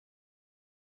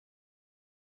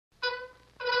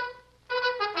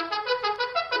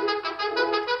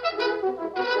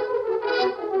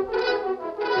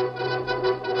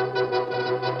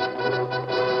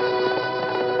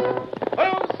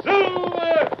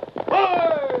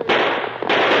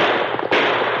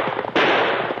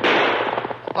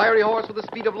fiery horse with the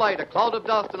speed of light, a cloud of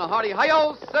dust, and a hearty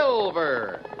hi-yo,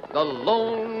 Silver, the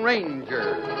Lone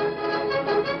Ranger.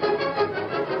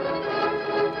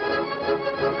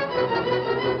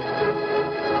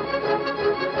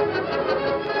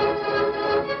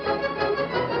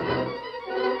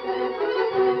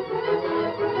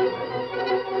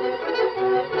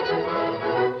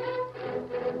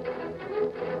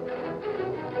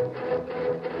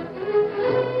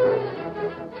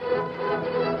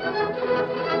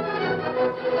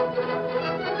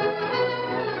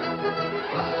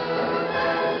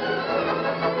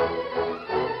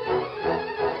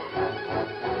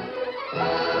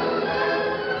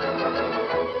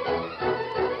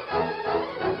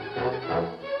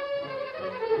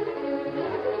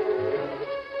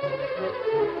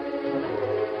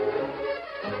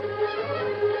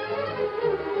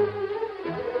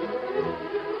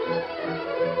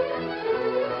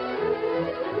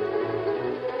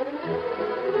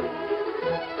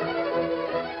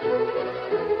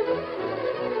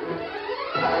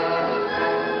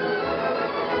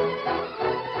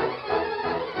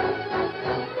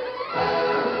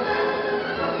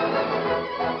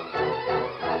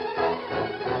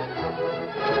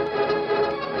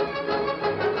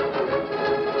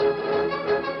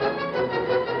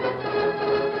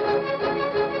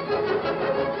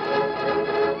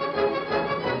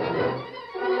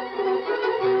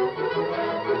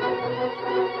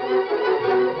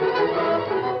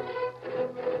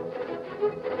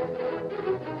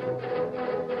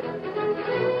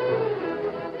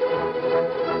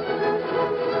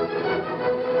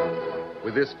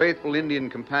 With his faithful Indian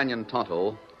companion,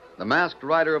 Tonto, the masked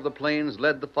rider of the plains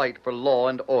led the fight for law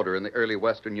and order in the early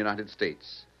western United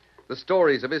States. The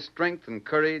stories of his strength and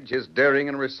courage, his daring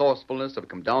and resourcefulness have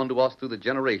come down to us through the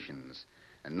generations,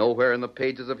 and nowhere in the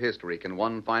pages of history can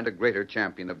one find a greater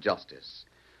champion of justice.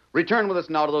 Return with us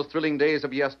now to those thrilling days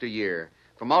of yesteryear.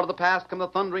 From out of the past come the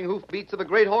thundering hoofbeats of the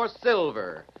great horse,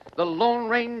 Silver. The Lone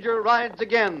Ranger rides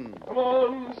again. Come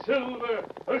on, Silver.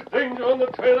 There's danger on the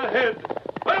trail ahead.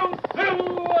 Well,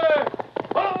 Silver!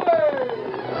 Away!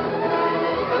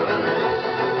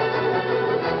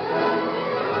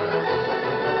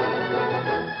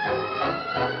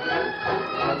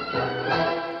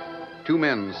 Two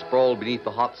men sprawled beneath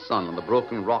the hot sun on the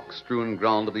broken rock-strewn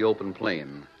ground of the open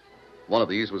plain. One of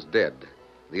these was dead,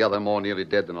 the other more nearly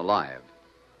dead than alive.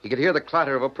 He could hear the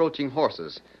clatter of approaching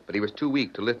horses, but he was too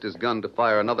weak to lift his gun to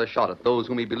fire another shot at those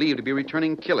whom he believed to be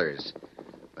returning killers.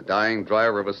 The dying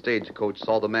driver of a stagecoach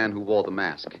saw the man who wore the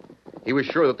mask. He was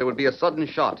sure that there would be a sudden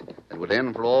shot that would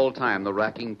end for all time the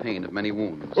racking pain of many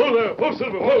wounds. Whoa there! Whoa,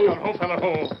 Silver! Whoa! Ho, fella,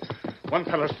 ho. One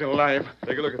fellow's still alive.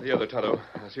 Take a look at the other, Tonto.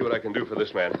 I'll see what I can do for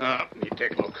this man. Me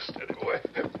take a look. Steady, boy.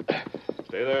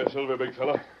 Stay there, Silver, big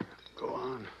fella. Go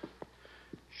on.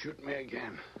 Shoot me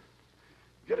again.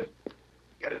 Get it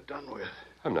done with.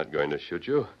 I'm not going to shoot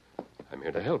you. I'm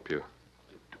here to help you.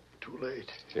 Too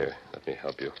late. Here, let me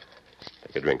help you.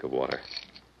 Take a drink of water.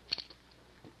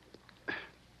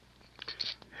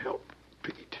 Help,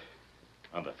 Pete.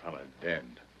 Other fella dead.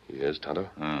 He is, Tonto?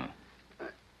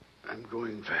 I'm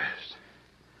going fast.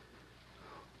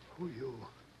 Who you?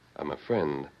 I'm a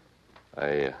friend.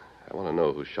 I want to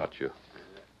know who shot you.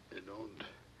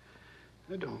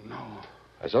 I don't know.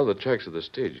 I saw the tracks of the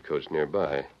stagecoach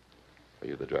nearby. Are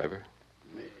you the driver?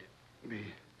 Me.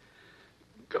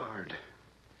 Guard.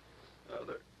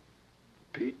 Other.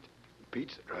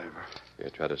 Pete's the driver. Here,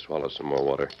 try to swallow some more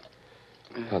water.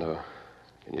 Tonto,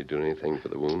 can you do anything for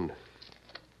the wound?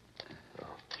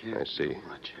 Oh, I see.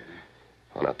 Much.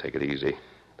 Oh, now take it easy.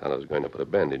 Tonto's going to put a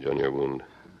bandage on your wound.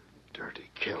 Dirty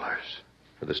killers.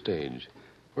 For the stage.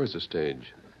 Where's the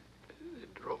stage?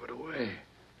 They drove it away.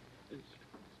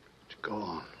 It's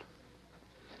gone.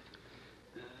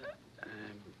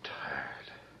 I'm tired.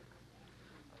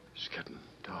 It's getting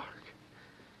dark.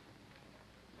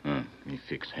 Me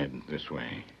fix head this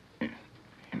way.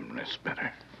 Him rest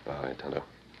better. All right, Tonto.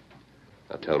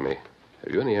 Now tell me,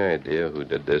 have you any idea who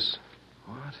did this?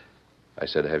 What? I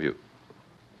said, have you...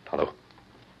 Tonto.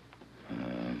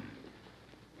 Him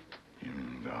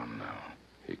gone now.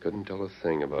 He couldn't tell a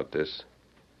thing about this.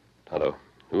 Tonto,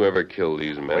 whoever killed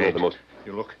these men are Wait. the most...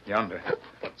 You look yonder.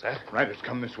 What's that? Riders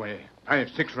come this way.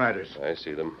 5-6 riders. I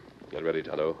see them. Get ready,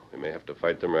 Tonto. We may have to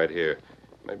fight them right here.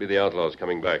 Maybe the outlaws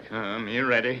coming back. Me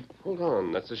ready. Hold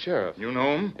on. That's the sheriff. You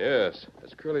know him? Yes.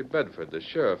 That's Curly Bedford, the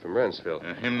sheriff from Ranceville.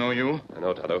 Him know you? I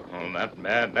know, Tonto. Oh, that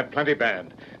bad. That plenty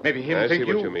bad. Maybe him I think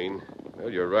see what you mean.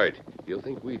 Well, you're right. He'll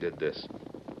think we did this.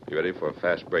 You ready for a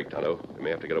fast break, Tonto? We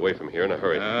may have to get away from here in a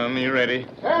hurry. Me ready.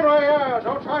 Stand where you are.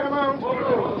 Don't try to mount.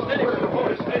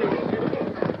 Steady.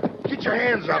 Get your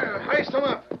hands up. Hoist them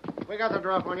up. We got the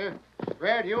drop on you.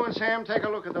 Red, you and Sam take a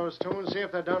look at those two and see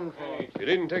if they're done for. You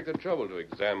didn't take the trouble to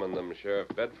examine them, Sheriff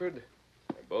Bedford.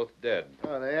 They're both dead.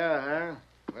 Oh, they are, huh?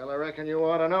 Well, I reckon you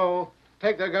ought to know.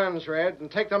 Take the guns, Red,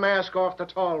 and take the mask off the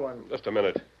tall one. Just a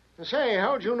minute. Say,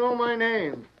 how'd you know my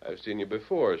name? I've seen you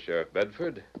before, Sheriff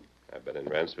Bedford. I've been in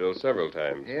Ranceville several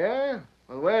times. Yeah?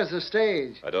 Well, where's the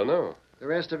stage? I don't know. The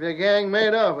rest of your gang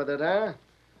made off with it, huh?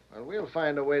 Well, we'll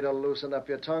find a way to loosen up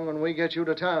your tongue when we get you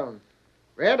to town.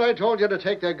 Red, I told you to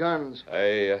take their guns.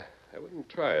 I wouldn't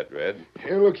try it, Red.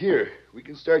 Here, look here. We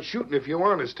can start shooting if you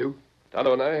want us to.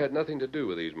 Tonto and I had nothing to do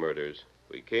with these murders.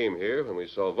 We came here when we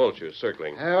saw vultures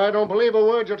circling. I don't believe a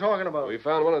word you're talking about. We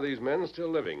found one of these men still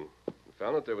living. We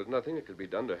found that there was nothing that could be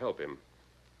done to help him.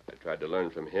 I tried to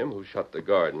learn from him who shot the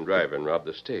guard and driver and robbed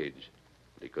the stage.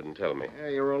 But he couldn't tell me.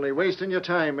 You're only wasting your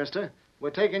time, mister.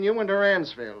 We're taking you into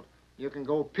Ranceville. You can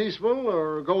go peaceful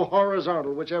or go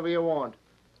horizontal, whichever you want.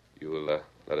 You'll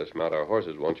let us mount our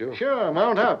horses, won't you? Sure,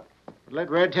 mount up. But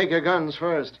let Red take your guns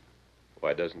first.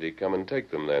 Why doesn't he come and take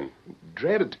them, then?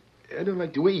 Drat it. I don't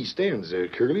like the way he stands there,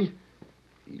 Curly.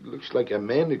 He looks like a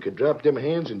man that could drop them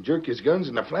hands and jerk his guns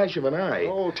in the flash of an eye.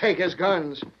 Oh, take his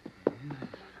guns.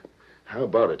 How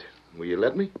about it? Will you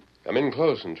let me? Come in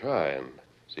close and try and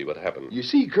see what happens. You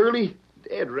see, Curly,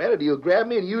 Dad Ratted, he'll grab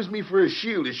me and use me for a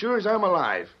shield as sure as I'm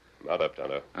alive. Mount up,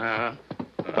 Tonto. Uh-huh.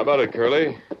 How about it,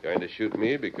 Curly? Going to shoot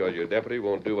me because your deputy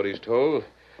won't do what he's told?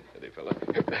 Steady, fella.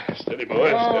 Steady,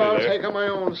 boy. I'll Steady there. take him my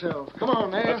own self. Come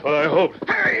on, there. That's what I hoped.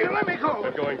 Hey, let me go.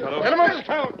 Get going, Tonto. Get him on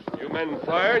count. You men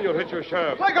fire and you'll hit your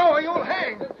sheriff. Let go or you'll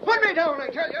hang. Put me down, I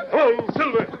tell you. Come on,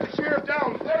 Silver. Sheriff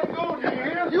down. Let him go, do you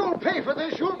hear? You'll pay for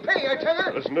this. You'll pay, I tell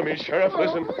you. Listen to me, Sheriff.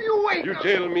 Listen. Oh, you wait. You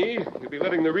jail me, you'll be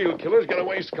letting the real killers get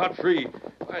away scot-free.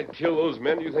 If I'd kill those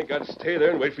men, do you think I'd stay there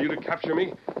and wait for you to capture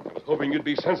me? I was hoping you'd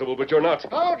be sensible, but you're not.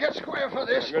 I'll get square for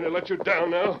this. I'm going to let you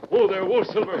down now. Whoa there, whoa,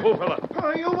 Silver, whoa, fella.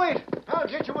 Oh, you wait. I'll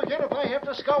get you again if I have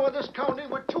to scour this county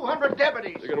with 200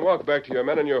 deputies. You can walk back to your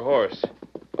men and your horse.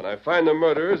 When I find the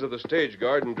murderers of the stage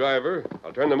guard and driver,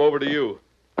 I'll turn them over to you.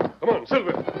 Come on,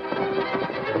 Silver.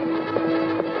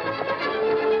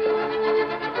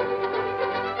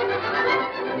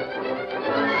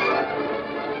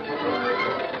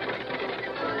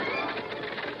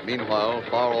 Meanwhile,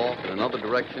 far off in another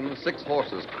direction, 6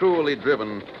 horses, cruelly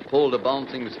driven, pulled a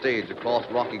bouncing stage across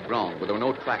rocky ground where there were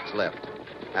no tracks left.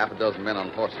 Half a dozen men on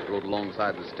horses rode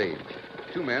alongside the stage.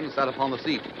 2 men sat upon the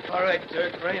seat. All right,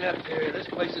 Dirk, rein up here. This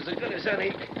place is as good as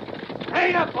any.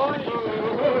 Rein up, boys!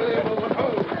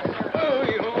 Oh,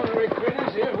 you ornery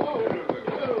critters here. Whoa,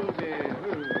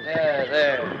 there.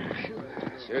 There.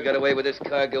 Sure got away with this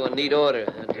cargo in neat order,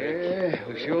 huh, Dirk? Yeah,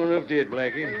 we sure enough did,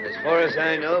 Blackie. As far as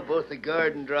I know, both the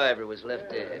guard and driver was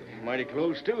left dead. Mighty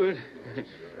close to it.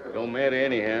 Don't matter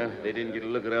anyhow. They didn't get a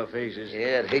look at our faces.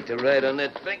 Yeah, I'd hate to ride on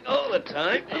that thing all the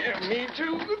time. Yeah, me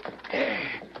too.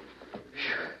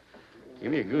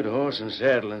 Give me a good horse and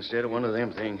saddle instead of one of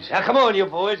them things. Now, come on, you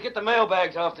boys. Get the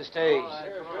mailbags off the stage.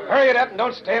 Hurry it up and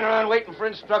don't stand around waiting for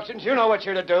instructions. You know what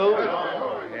you're to do.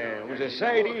 Yeah, it was a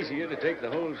sight easier to take the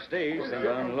whole stage than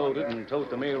to unload it and tote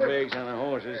the mailbags on the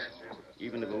horses,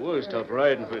 even if it was tough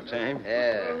riding for a time.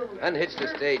 Yeah, unhitch the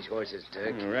stage horses,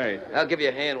 Dirk. Right. I'll give you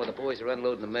a hand while the boys are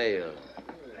unloading the mail.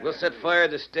 We'll set fire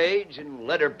to the stage and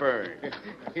let her burn.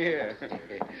 Yeah.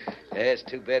 It's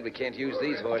too bad we can't use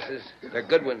these horses. They're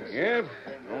good ones. Yep,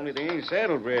 only they ain't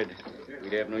saddle-bred.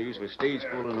 We'd have no use for stage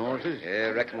pulling horses. Yeah,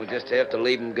 I reckon we'll just have to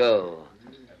leave them go.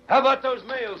 How about those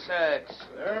mail sacks?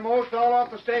 They're most all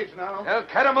off the stage now. Well,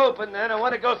 cut them open, then. I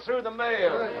want to go through the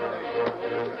mail.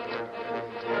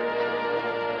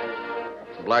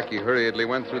 Blackie hurriedly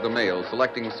went through the mail,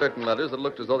 selecting certain letters that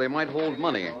looked as though they might hold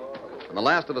money. When the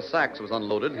last of the sacks was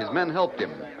unloaded, his men helped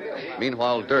him.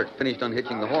 Meanwhile, Dirk finished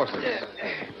unhitching the horses.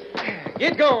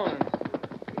 Get going.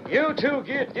 You two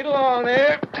get along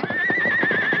there.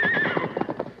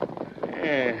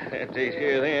 Yeah, that takes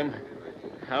care of them.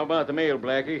 How about the mail,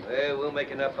 Blackie? Well, we'll make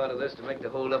enough out of this to make the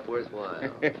hold-up worthwhile.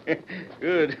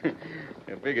 Good.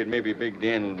 I figured maybe Big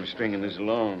Dan was stringing this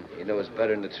along. He knows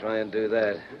better than to try and do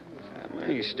that. How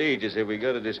many stages have we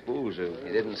got to dispose of?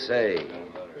 He didn't say.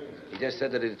 He just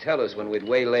said that he'd tell us when we'd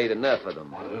waylaid enough of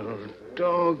them. Oh,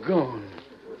 doggone.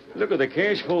 Look at the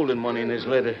cash holding money in this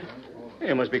letter.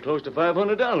 There must be close to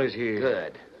 $500 here.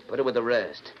 Good. Put it with the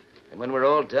rest. And when we're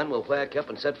all done, we'll whack up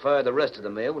and set fire to the rest of the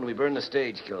mail when we burn the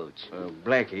stagecoach.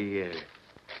 Blackie,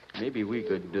 maybe we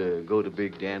could go to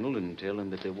Big Daniel and tell him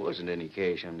that there wasn't any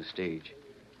cash on the stage.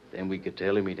 Then we could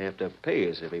tell him he'd have to pay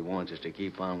us if he wants us to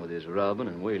keep on with his robbing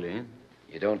and whaling.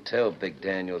 You don't tell Big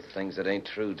Daniel things that ain't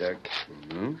true, Dirk.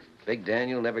 Mm-hmm. Big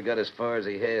Daniel never got as far as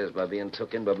he has by being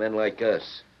took in by men like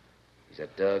us. He's a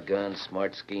doggone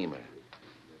smart schemer.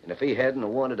 And if he hadn't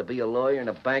wanted to be a lawyer and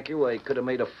a banker, well, he could have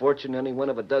made a fortune any one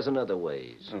of a dozen other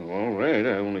ways. Oh, all right.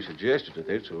 I only suggested it,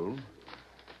 that's all.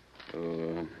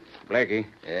 Blackie,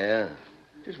 Yeah?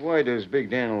 just why does Big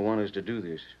Daniel want us to do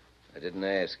this? I didn't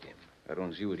ask him. I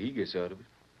don't see what he gets out of it.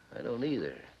 I don't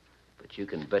either. But you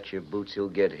can bet your boots he'll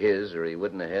get his, or he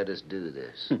wouldn't have had us do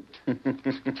this.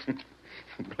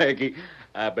 Blackie,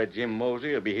 I bet Jim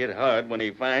Mosley will be hit hard when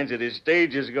he finds that his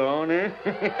stage is gone, eh?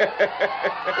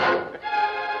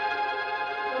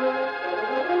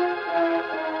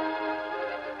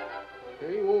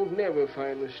 He won't never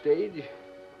find the stage.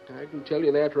 I can tell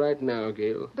you that right now,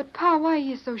 Gail. But, Pa, why are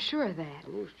you so sure of that?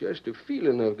 Oh, it's just a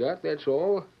feeling I've got, that's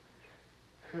all.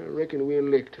 I reckon we're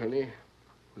licked, honey.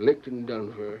 Licked and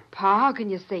done for. Pa, how can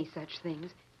you say such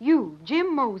things? You,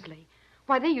 Jim Mosley.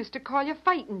 Why, they used to call you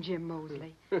Fighting Jim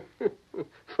Mosley.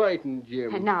 Fighting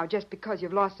Jim. And now, just because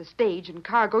you've lost a stage and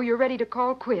cargo, you're ready to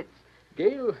call quits.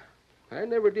 Gail, I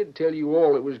never did tell you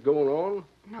all that was going on.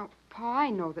 Now, Pa, I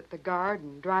know that the guard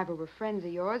and driver were friends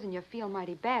of yours, and you feel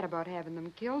mighty bad about having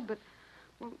them killed, but,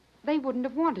 well, they wouldn't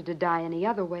have wanted to die any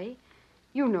other way.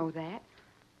 You know that.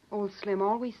 Old Slim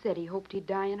always said he hoped he'd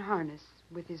die in harness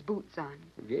with his boots on.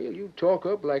 Gail, you talk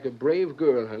up like a brave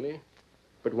girl, honey.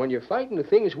 But when you're fighting the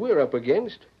things we're up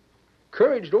against,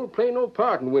 courage don't play no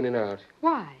part in winning out.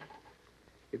 Why?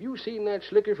 Have you seen that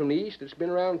slicker from the east that's been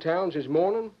around town since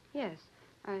morning? Yes,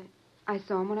 I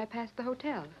saw him when I passed the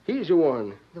hotel. He's the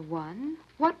one. The one?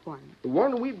 What one? The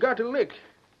one we've got to lick.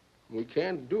 We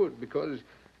can't do it because,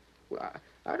 well,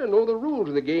 I don't know the rules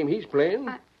of the game he's playing.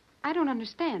 I don't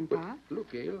understand, But Pa.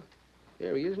 look, Gail,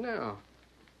 there he is now.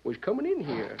 Well, he's coming in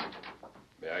here.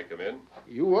 May I come in?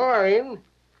 You are in.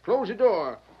 Close the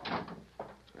door.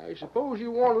 I suppose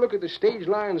you want to look at the stage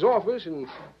line's office and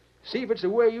see if it's the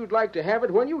way you'd like to have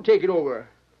it when you take it over.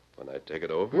 When I take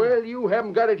it over? Well, you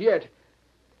haven't got it yet.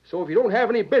 So if you don't have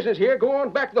any business here, go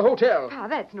on back to the hotel. Pa,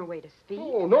 that's no way to speak.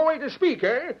 Oh, no way to speak,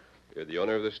 eh? You're the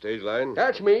owner of the stage line?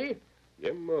 That's me.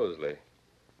 Jim Mosley.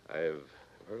 I've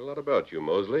heard a lot about you,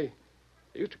 Mosley.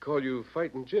 They used to call you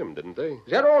Fighting Jim, didn't they? Is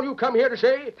that all you come here to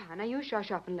say? Pa, now you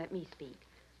shush up and let me speak.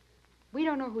 We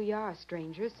don't know who you are,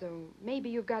 stranger, so maybe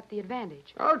you've got the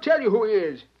advantage. I'll tell you who he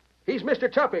is. He's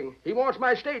Mr. Tupping. He wants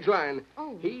my stage line.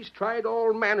 Oh. He's tried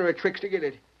all manner of tricks to get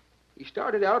it. He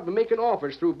started out by making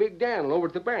offers through Big Daniel over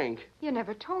at the bank. You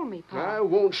never told me, Pa. I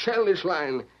won't sell this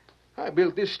line. I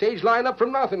built this stage line up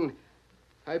from nothing.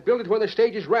 I built it when the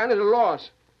stages ran at a loss.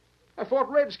 I fought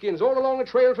redskins all along the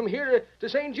trail from here to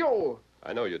St. Joe.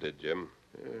 I know you did, Jim.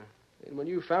 And when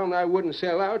you found I wouldn't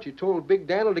sell out, you told Big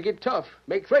Daniel to get tough,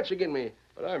 make threats against me.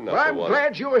 But I'm not But the I'm one.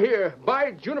 glad you're here.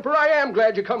 By Juniper, I am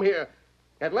glad you come here.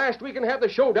 At last we can have the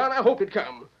showdown I hoped it'd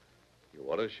come. You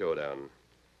want a showdown.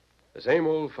 The same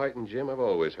old Fighting Jim I've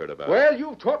always heard about. Well,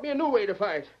 you've taught me a new way to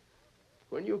fight.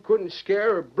 When you couldn't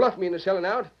scare or bluff me into selling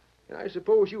out, and I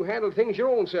suppose you handled things your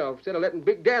own self instead of letting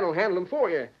Big Daniel handle them for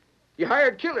you. You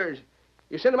hired killers.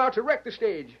 You sent them out to wreck the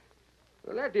stage.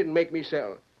 Well, that didn't make me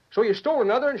sell. So you stole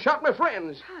another and shot my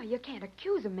friends. Pa, you can't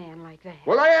accuse a man like that.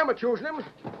 Well, I am accusing him.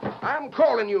 I'm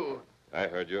calling you. I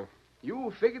heard you.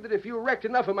 You figured that if you wrecked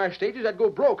enough of my stages, I'd go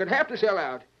broke and have to sell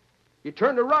out. You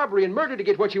turned to robbery and murder to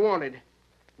get what you wanted.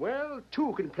 Well,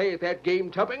 two can play at that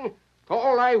game, Tupping.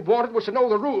 All I wanted was to know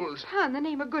the rules. Pa, in the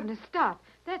name of goodness, stop.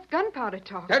 That's gunpowder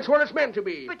talk. That's what it's meant to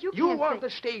be. But you You can't want say- the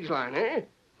stage line, eh?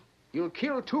 You'll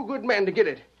kill two good men to get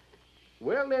it.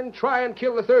 Well, then try and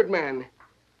kill the third man.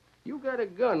 You got a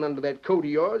gun under that coat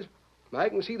of yours. I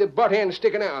can see the butt end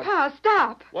sticking out. Pa,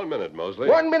 stop. 1 minute, Mosley.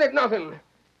 1 minute, nothing.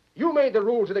 You made the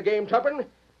rules of the game, Tuppin.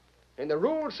 And the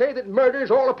rules say that murder's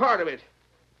all a part of it.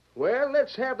 Well,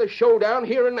 let's have the showdown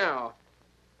here and now.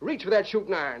 Reach for that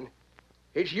shooting iron.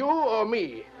 It's you or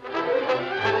me.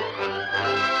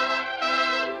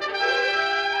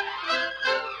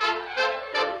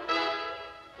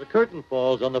 The curtain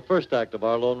falls on the first act of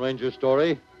our Lone Ranger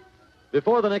story.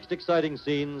 Before the next exciting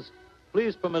scenes,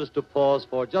 please permit us to pause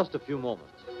for just a few moments.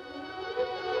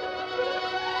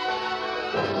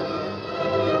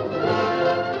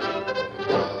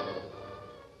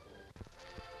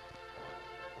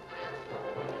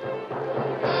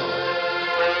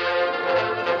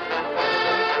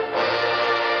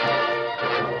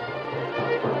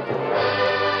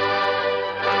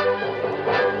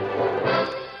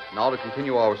 Now to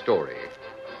continue our story.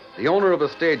 The owner of a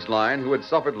stage line who had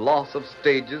suffered loss of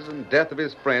stages and death of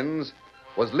his friends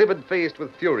was livid-faced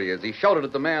with fury as he shouted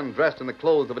at the man dressed in the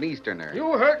clothes of an Easterner.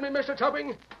 You heard me, Mr.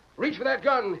 Tupping. Reach for that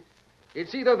gun.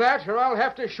 It's either that or I'll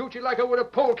have to shoot you like I would a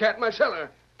polecat in my cellar.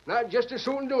 And I'd just as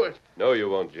soon do it. No, you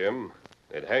won't, Jim.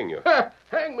 They'd hang you.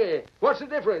 Hang me. What's the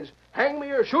difference? Hang me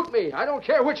or shoot me. I don't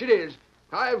care which it is.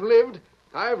 I've lived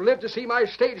to see my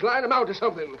stage line amount to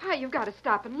something. Pa, you've got to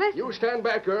stop and listen. You stand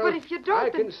back, girl. But if you don't, I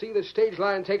then- can see the stage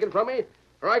line taken from me,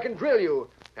 or I can drill you,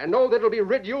 and know that it'll be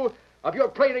rid you of your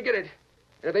play to get it.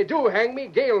 And if they do hang me,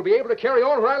 Gale will be able to carry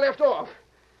on where I left off.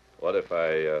 What if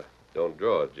I don't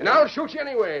draw it, Jim? And I'll shoot you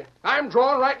anyway. I'm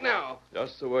drawing right now.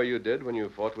 Just the way you did when you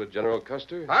fought with General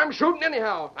Custer? I'm shooting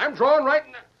anyhow. I'm drawing right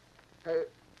now.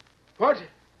 What?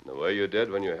 The way you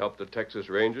did when you helped the Texas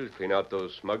Rangers clean out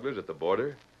those smugglers at the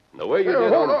border? And the way you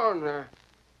did... Hold on.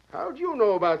 How'd you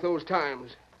know about those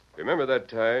times? Remember that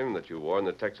time that you warned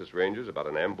the Texas Rangers about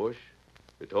an ambush?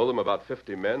 You told them about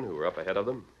 50 men who were up ahead of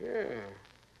them? Yeah,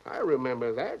 I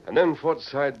remember that. And then fought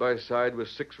side by side with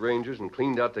 6 Rangers and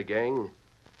cleaned out the gang?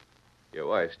 Your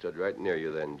wife stood right near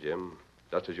you then, Jim,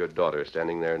 just as your daughter is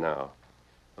standing there now.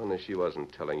 Only she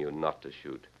wasn't telling you not to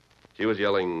shoot. She was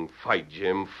yelling, "Fight,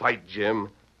 Jim, fight, Jim,"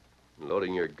 and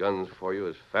loading your guns for you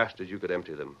as fast as you could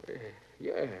empty them.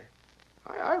 Yeah,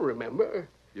 I remember.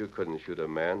 You couldn't shoot a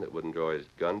man that wouldn't draw his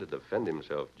gun to defend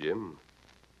himself, Jim.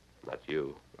 Not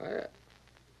you.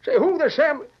 Say,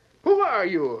 who are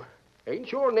you?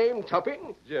 Ain't your name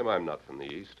Tupping? Jim, I'm not from the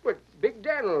East. But Big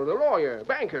Daniel, the lawyer,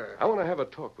 banker. I want to have a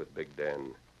talk with Big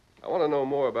Dan. I want to know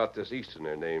more about this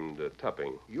Easterner named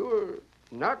Tupping. You're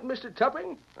not Mr.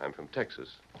 Tupping? I'm from Texas.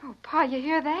 Oh, Pa, you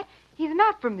hear that? He's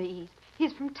not from the East.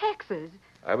 He's from Texas.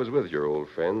 I was with your old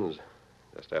friends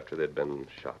just after they'd been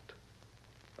shot.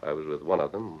 I was with one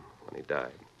of them when he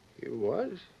died. You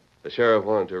was? The sheriff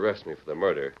wanted to arrest me for the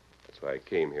murder. That's why I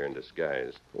came here in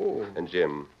disguise. Oh. And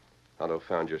Jim, Tonto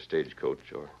found your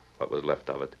stagecoach, or what was left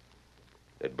of it.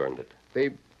 They'd burned it.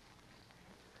 They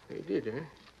did,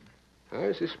 huh?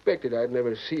 I suspected I'd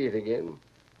never see it again.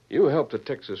 You helped the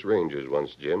Texas Rangers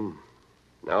once, Jim.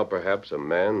 Now perhaps a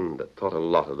man that taught a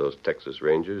lot of those Texas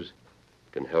Rangers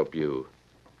can help you.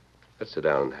 Let's sit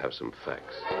down and have some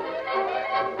facts.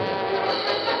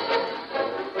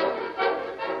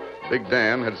 Big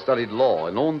Dan had studied law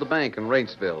and owned the bank in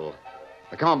Rainsville.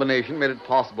 The combination made it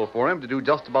possible for him to do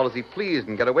just about as he pleased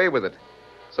and get away with it.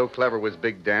 So clever was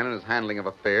Big Dan in his handling of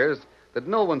affairs that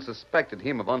no one suspected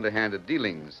him of underhanded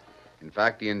dealings. In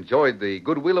fact, he enjoyed the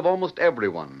goodwill of almost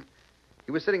everyone.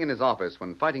 He was sitting in his office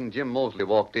when Fighting Jim Mosley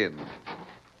walked in.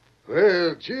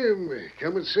 Well, Jim,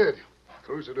 come and sit.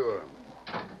 Close the door.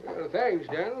 Well, thanks,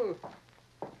 Daniel.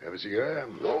 Have a cigar?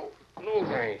 No,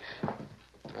 thanks.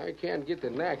 I can't get the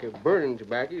knack of burning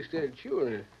tobacco instead of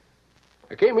chewing it.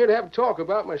 I came here to have a talk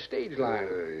about my stage line.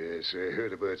 Yes, I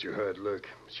heard about your hard luck.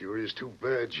 Sure is too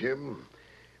bad, Jim.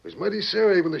 Was mighty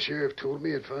sorry when the sheriff told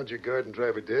me he'd found your garden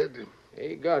driver dead.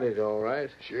 He got it, all right.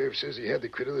 Sheriff says he had the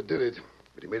critter that did it,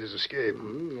 but he made his escape.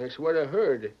 That's what I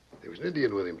heard. There was an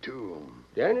Indian with him, too.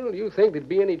 Daniel, do you think there'd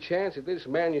be any chance that this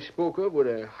man you spoke of would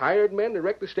have hired men to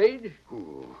wreck the stage?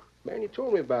 Who? Man you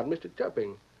told me about, Mr.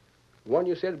 Tupping. One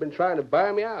you said had been trying to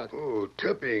buy me out. Oh,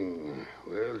 Tupping.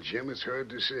 Well, Jim, it's hard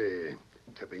to say.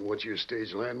 Tupping wants your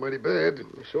stage line mighty bad.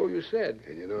 So you said.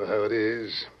 And you know how it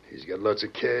is. He's got lots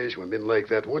of cash. When men like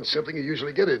that want something, he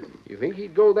usually get it. You think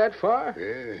he'd go that far?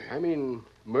 Yeah. I mean,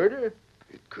 murder?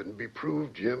 It couldn't be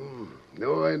proved, Jim.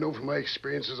 No, I know from my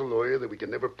experience as a lawyer that we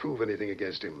can never prove anything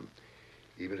against him.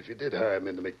 Even if you did hire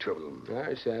men to make trouble.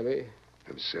 I savvy.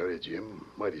 I'm sorry, Jim.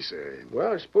 Mighty sorry.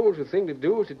 Well, I suppose the thing to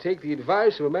do is to take the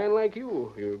advice of a man like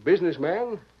you. You're a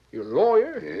businessman. You're a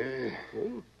lawyer. Yeah.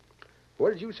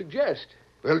 What did you suggest?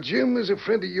 Well, Jim, as a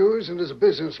friend of yours and as a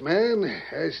businessman,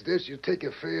 I suggest you take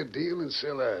a fair deal and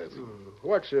sell out.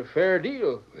 What's a fair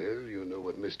deal? Well, you know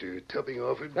what Mr. Tupping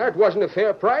offered. That wasn't a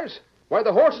fair price. Why,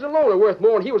 the horses alone are worth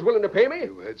more than he was willing to pay me.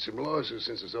 You had some losses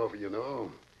since his offer, you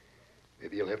know.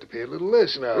 Maybe you'll have to pay a little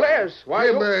less now. Less? Why?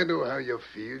 Jim, I know how you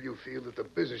feel. You feel that the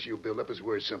business you build up is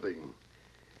worth something.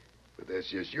 But that's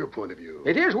just your point of view.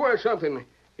 It is worth something.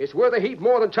 It's worth a heap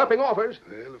more than Tupping offers.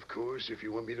 Well, of course, if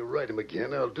you want me to write him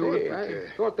again, I'll do it. But,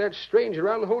 I thought that stranger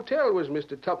around the hotel was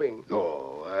Mr. Tupping.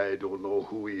 No, I don't know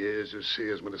who he is. A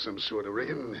salesman of some sort, I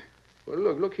reckon. Well,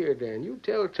 look here, Dan. You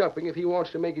tell Tupping if he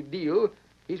wants to make a deal,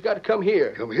 he's got to come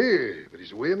here. Come here? But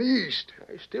he's away in the east.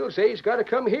 I still say he's got to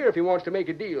come here if he wants to make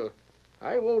a deal.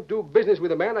 I won't do business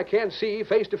with a man I can't see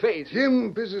face to face.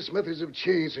 Jim, business methods have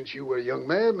changed since you were a young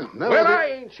man. Now well, I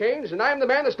ain't changed, and I'm the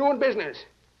man that's doing business.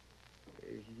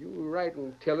 You write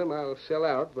and tell him I'll sell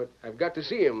out, but I've got to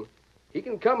see him. He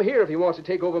can come here if he wants to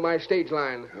take over my stage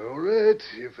line. All right,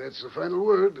 if that's the final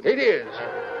word. It is.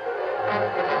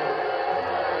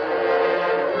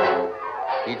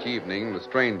 Each evening, the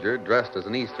stranger, dressed as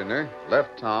an Easterner,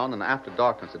 left town and after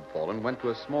darkness had fallen, went to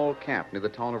a small camp near the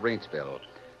town of Rainsville.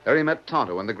 There he met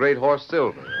Tonto and the great horse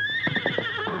Silver.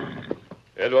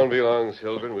 It won't be long,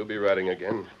 Silver, and we'll be riding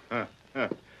again.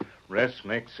 Rest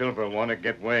makes Silver want to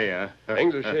get way, huh?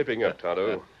 Things are shaping up,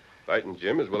 Tonto. Fighting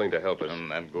Jim is willing to help us.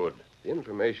 That's good. The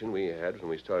information we had when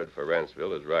we started for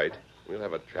Ranceville is right. We'll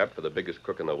have a trap for the biggest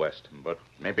crook in the West. But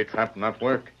maybe trap not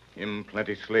work. Him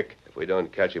plenty slick. If we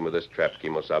don't catch him with this trap,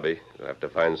 Kimosabe, we'll have to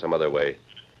find some other way.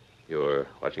 You're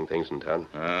watching things in town?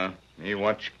 Me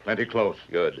watch plenty close.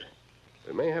 Good.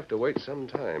 We may have to wait some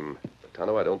time. But,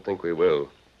 Tonto, I don't think we will.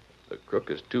 The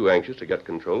crook is too anxious to get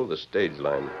control of the stage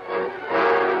line.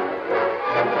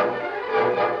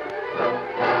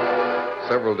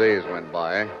 Several days went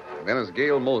by. Then, as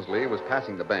Gail Mosley was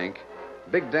passing the bank,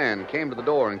 Big Dan came to the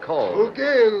door and called. Oh,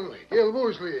 Gail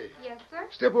Mosley. Yes, sir?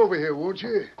 Step over here, won't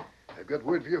you? I've got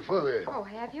word for your father. Oh,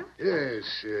 have you?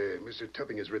 Yes, Mr.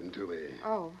 Tupping has written to me.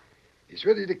 Oh. He's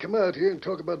ready to come out here and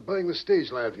talk about buying the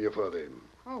stage line from your father.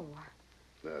 Oh.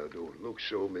 Now, don't look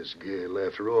so, Miss Gail.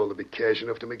 After all, there'll be cash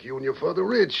enough to make you and your father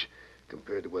rich,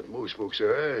 compared to what most folks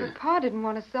are. But Pa didn't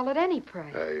want to sell at any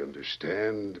price. I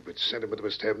understand, but sentiment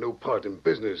must have no part in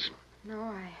business.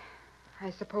 No, I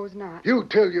suppose not. You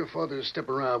tell your father to step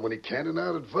around when he can, and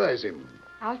I'll advise him.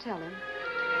 I'll tell him.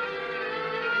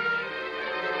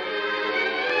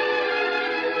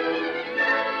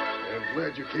 I'm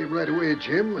glad you came right away,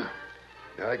 Jim.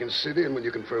 Now I can sit in when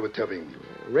you confer with Tupping.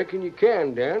 Reckon you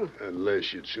can, Dan.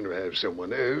 Unless you'd sooner have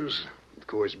someone else. Of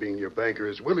course, being your banker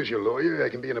as well as your lawyer, I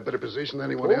can be in a better position than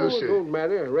anyone else It don't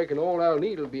matter. I reckon all I'll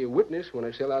need will be a witness when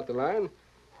I sell out the line.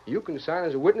 You can sign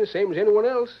as a witness, same as anyone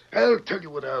else. I'll tell you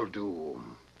what I'll do.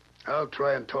 I'll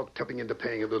try and talk Tupping into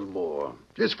paying a little more.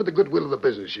 Just for the goodwill of the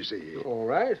business, you see. All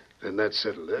right. Then that's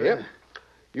settled, eh? Yep.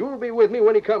 You'll be with me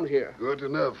when he comes here. Good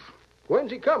enough.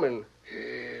 When's he coming?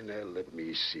 Now, let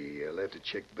me see. I'll have to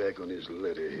check back on his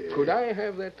letter here. Could I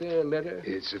have that letter?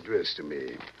 It's addressed to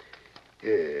me.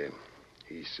 Yeah.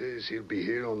 He says he'll be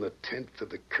here on the 10th of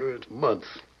the current month.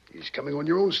 He's coming on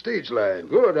your own stage line.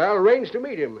 Good. I'll arrange to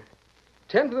meet him.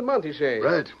 10th of the month, you say?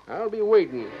 Right. I'll be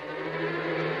waiting.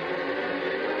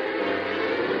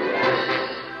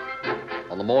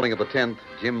 On the morning of the 10th,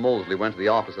 Jim Mosley went to the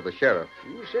office of the sheriff.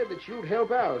 You said that you'd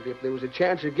help out if there was a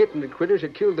chance of getting the critters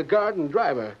that killed the guard and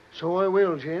driver. So I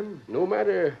will, Jim. No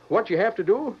matter what you have to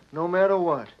do? No matter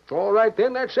what. All right,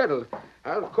 then. That's settled.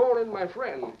 I'll call in my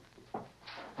friend.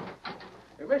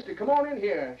 Hey, mister, come on in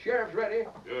here. Sheriff's ready.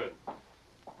 Good.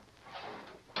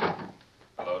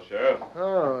 Hello, Sheriff.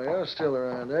 Oh, you're still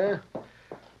around, eh?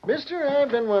 Mister, I've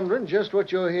been wondering just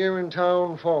what you're here in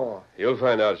town for. You'll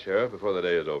find out, Sheriff, before the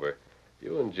day is over.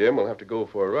 You and Jim will have to go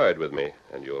for a ride with me,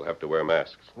 and you'll have to wear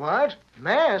masks. What?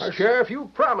 Masks? Sheriff,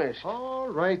 you promised. All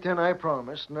right, then, I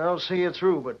promised, and I'll see you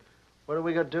through, but what do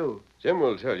we got to do? Jim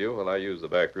will tell you while I use the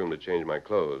back room to change my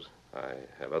clothes. I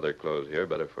have other clothes here,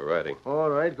 better for riding.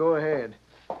 All right, go ahead.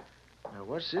 Now,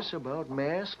 what's this about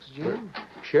masks, Jim?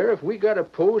 Sheriff, we got to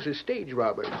pose as stage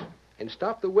robbers and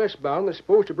stop the westbound that's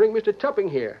supposed to bring Mr. Tupping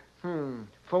here.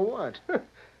 For what?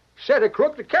 Set a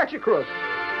crook to catch a crook.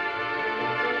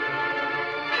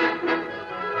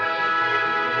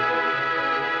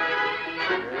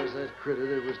 There's that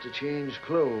critter that was to change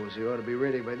clothes. He ought to be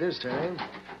ready by this time.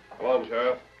 Come on,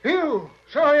 Sheriff. You!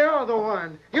 So you're the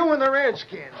one. You and the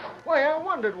redskin. Why, I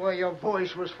wondered why your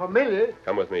voice was familiar.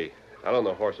 Come with me. Alan,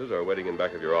 the horses are waiting in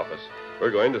back of your office.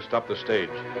 We're going to stop the stage.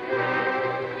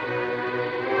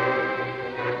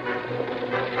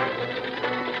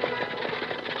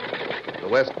 The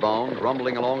westbound,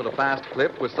 rumbling along at a fast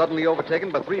clip, was suddenly overtaken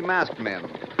by three masked men.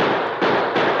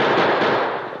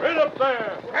 Right up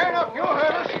there! Stand up, you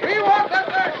heard us. We want that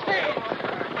there stage.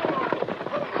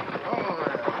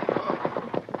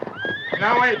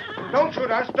 Now, wait. Don't shoot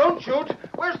us. Don't shoot.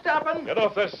 We're stopping. Get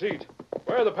off that seat.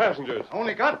 Where are the passengers?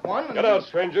 Only got one. Get out,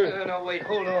 stranger. No, wait,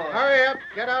 hold on. Hurry up.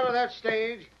 Get out of that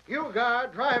stage. You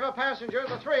guard, driver, passenger,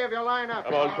 the three of you line up.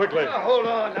 Come on, quickly. Now, hold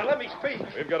on. Now, let me speak.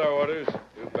 We've got our orders.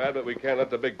 Too bad that we can't let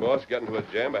the big boss get into a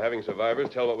jam by having survivors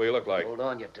tell what we look like. Hold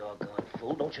on, you doggone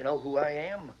fool. Don't you know who I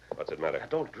am? What's it matter? Now,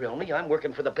 don't drill me. I'm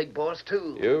working for the big boss,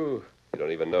 too. You? You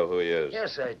don't even know who he is.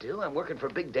 Yes, I do. I'm working for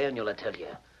Big Daniel, I tell you.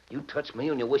 You touch me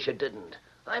and you wish you didn't.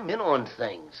 I'm in on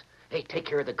things. Hey, take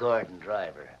care of the guard and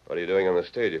driver. What are you doing on the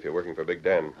stage if you're working for Big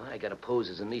Dan? I got to pose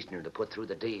as an Easterner to put through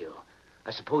the deal.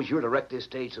 I suppose you're to wreck this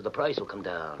stage so the price will come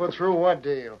down. Put through what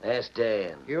deal? Ask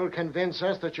Dan. You'll convince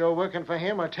us that you're working for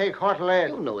him or take hot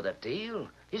lead. You know that deal.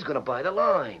 He's going to buy the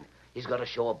line. He's got to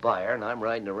show a buyer, and I'm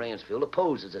riding to Ranceville to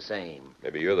pose as the same.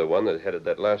 Maybe you're the one that headed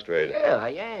that last raid. Yeah,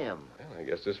 I am. Well, I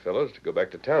guess this fellow's to go back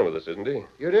to town with us, isn't he?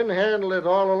 You didn't handle it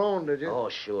all alone, did you? Oh,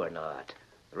 sure not.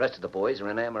 The rest of the boys are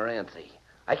in Amaranthi.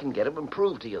 I can get 'em and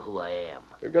prove to you who I am.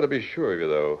 We've got to be sure of you,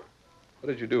 though. What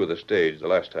did you do with the stage the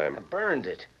last time? I burned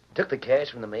it. Took the cash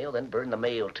from the mail, then burned the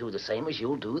mail, too, the same as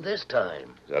you'll do this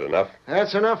time. Is that enough?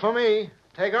 That's enough for me.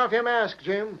 Take off your mask,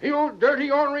 Jim. You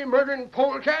dirty, ornery, murdering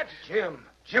polecat.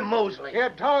 Jim Mosley. You're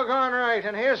doggone right,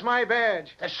 and here's my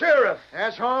badge. The sheriff.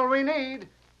 That's all we need.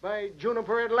 By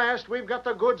Juniper, at last, we've got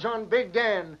the goods on Big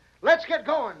Dan. Let's get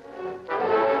going.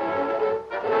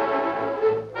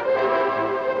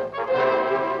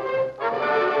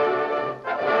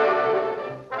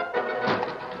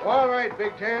 All right,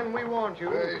 Big Dan, we want you.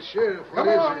 Sheriff, what Come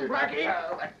is on, it?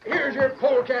 Blackie. Here's your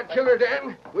polecat killer,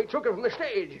 Dan. We took it from the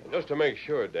stage. Just to make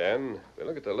sure, Dan, we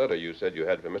look at the letter you said you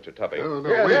had for Mr. Tuppy. Oh, no,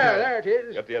 Yeah, wait. there it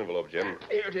is. Got the envelope, Jim.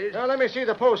 Here it is. Now, let me see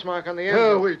the postmark on the end.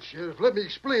 Oh, wait, Sheriff. Let me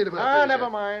explain about Ah, this. never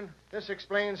mind. This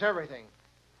explains everything.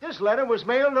 This letter was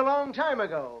mailed a long time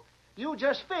ago. You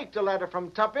just faked a letter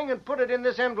from Tupping and put it in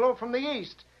this envelope from the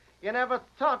East. You never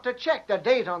thought to check the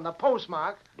date on the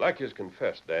postmark. Blackie's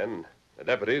confessed, Dan. The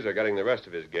deputies are getting the rest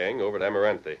of his gang over to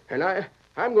Amaranthi. And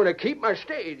I'm going to keep my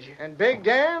stage. And Big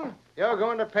Dan, you're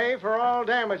going to pay for all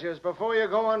damages before you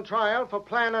go on trial for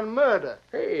planning murder.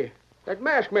 Hey, that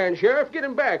masked man, Sheriff, get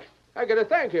him back. I got to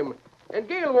thank him. And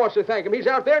Gale wants to thank him. He's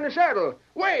out there in the saddle.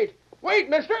 Wait,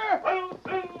 mister!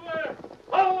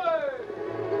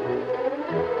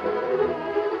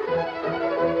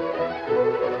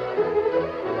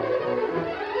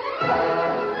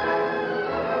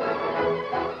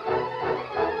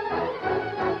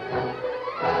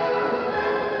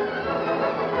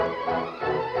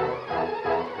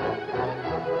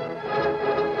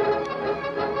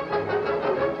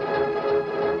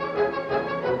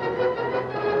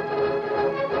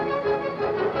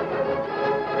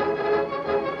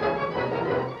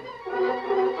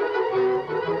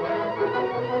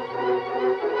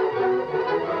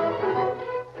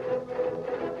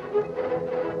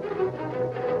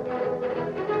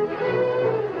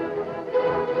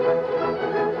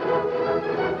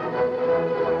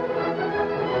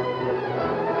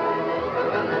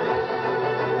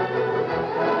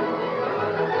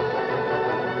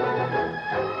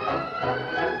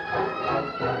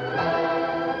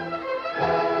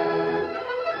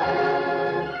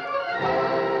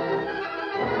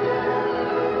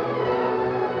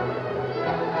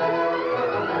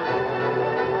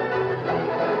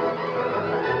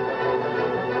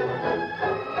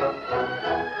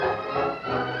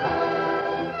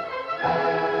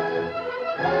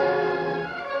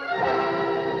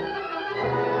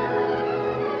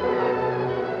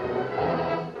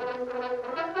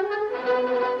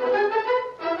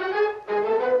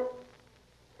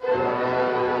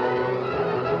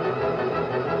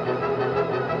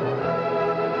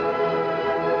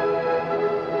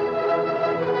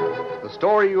 The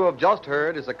story you have just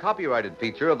heard is a copyrighted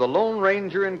feature of the Lone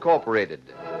Ranger Incorporated.